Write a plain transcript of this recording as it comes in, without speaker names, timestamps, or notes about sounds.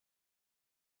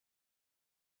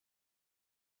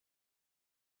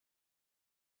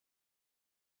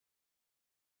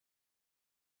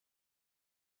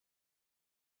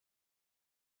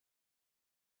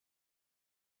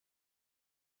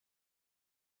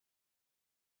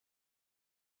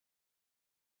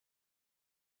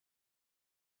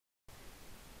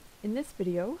In this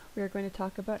video, we are going to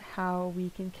talk about how we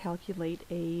can calculate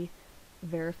a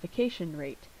verification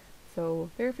rate. So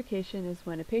verification is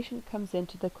when a patient comes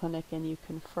into the clinic and you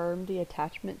confirm the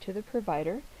attachment to the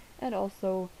provider and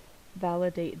also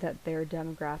validate that their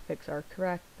demographics are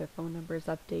correct, their phone number is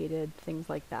updated, things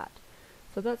like that.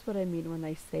 So that's what I mean when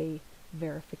I say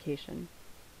verification.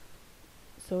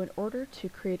 So in order to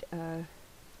create a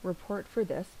report for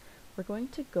this, we're going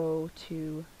to go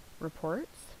to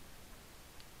Reports,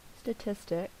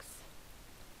 Statistics,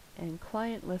 and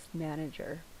Client List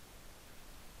Manager.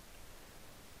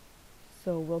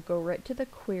 So we'll go right to the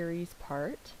Queries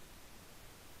part,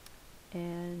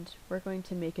 and we're going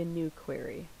to make a new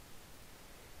query.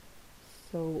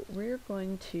 So we're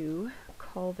going to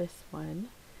call this one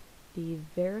the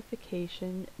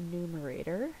Verification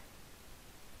Numerator,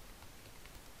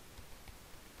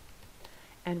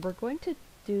 and we're going to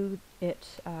do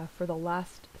it for the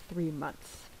last 3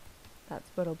 months. That's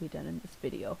what'll be done in this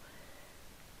video.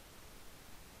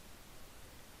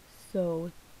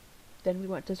 So then we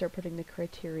want to start putting the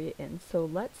criteria in. So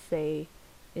let's say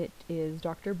it is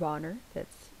Dr. Bonner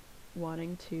that's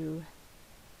wanting to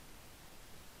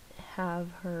have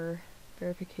her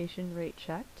verification rate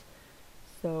checked.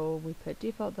 So we put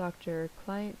default doctor,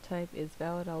 client type is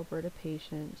valid Alberta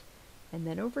patient, and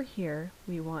then over here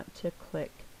we want to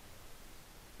click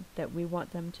that we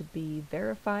want them to be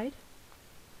verified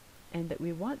and that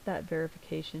we want that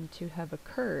verification to have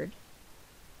occurred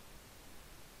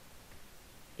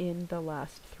in the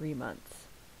last 3 months.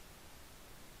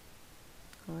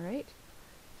 Alright,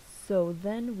 so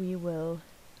then we will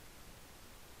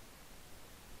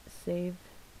save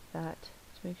that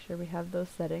to make sure we have those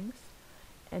settings,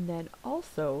 and then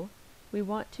also we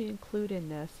want to include in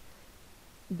this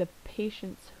the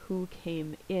patients who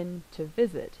came in to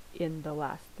visit in the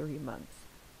last 3 months.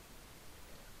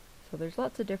 So there's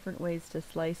lots of different ways to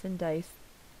slice and dice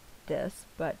this,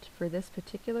 but for this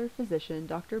particular physician,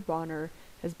 Dr. Bonner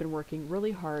has been working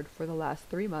really hard for the last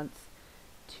 3 months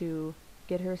to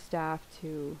get her staff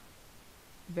to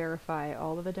verify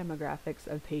all of the demographics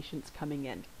of patients coming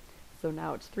in. So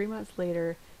now it's 3 months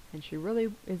later, and she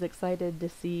really is excited to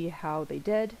see how they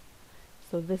did.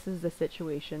 So this is the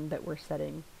situation that we're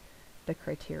setting the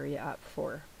criteria up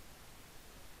for.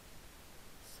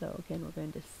 So again, we're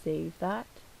going to save that.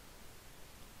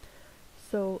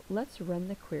 So let's run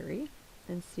the query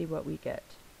and see what we get.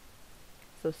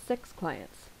 So 6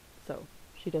 clients. So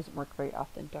she doesn't work very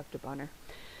often, Dr. Bonner.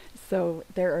 So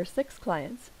there are 6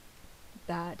 clients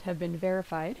that have been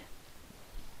verified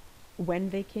when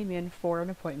they came in for an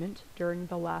appointment during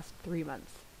the last 3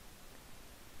 months.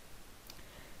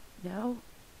 Now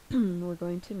we're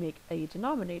going to make a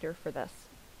denominator for this.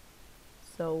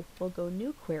 So we'll go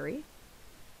New Query.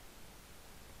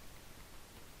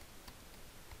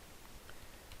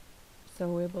 So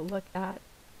we will look at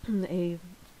a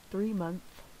 3-month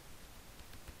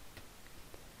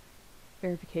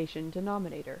verification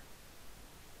denominator.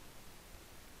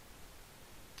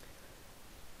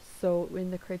 So in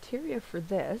the criteria for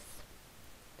this,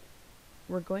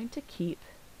 we're going to keep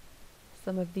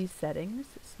some of these settings.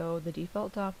 So the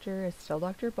default doctor is still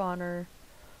Dr. Bonner,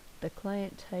 the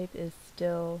client type is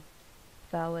still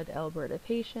valid Alberta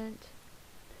patient,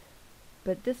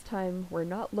 but this time we're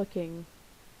not looking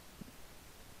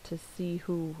to see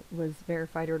who was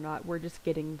verified or not, we're just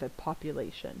getting the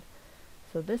population.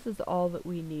 So this is all that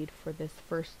we need for this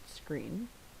first screen.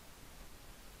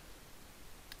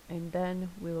 And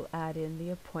then we'll add in the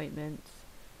appointments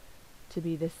to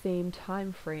be the same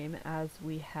time frame as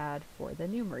we had for the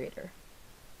numerator.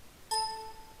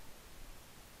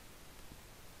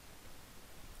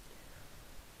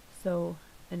 So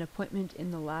an appointment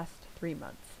in the last 3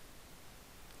 months.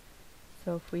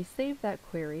 So if we save that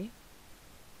query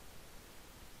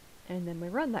and then we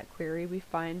run that query, we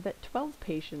find that 12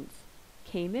 patients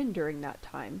came in during that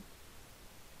time,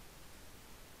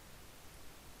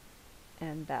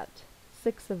 and that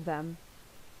 6 of them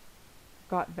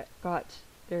got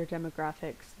their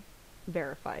demographics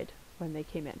verified when they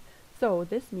came in. So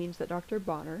this means that Dr.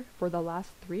 Bonner, for the last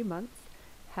 3 months,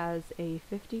 has a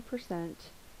 50%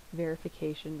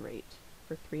 verification rate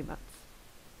for 3 months.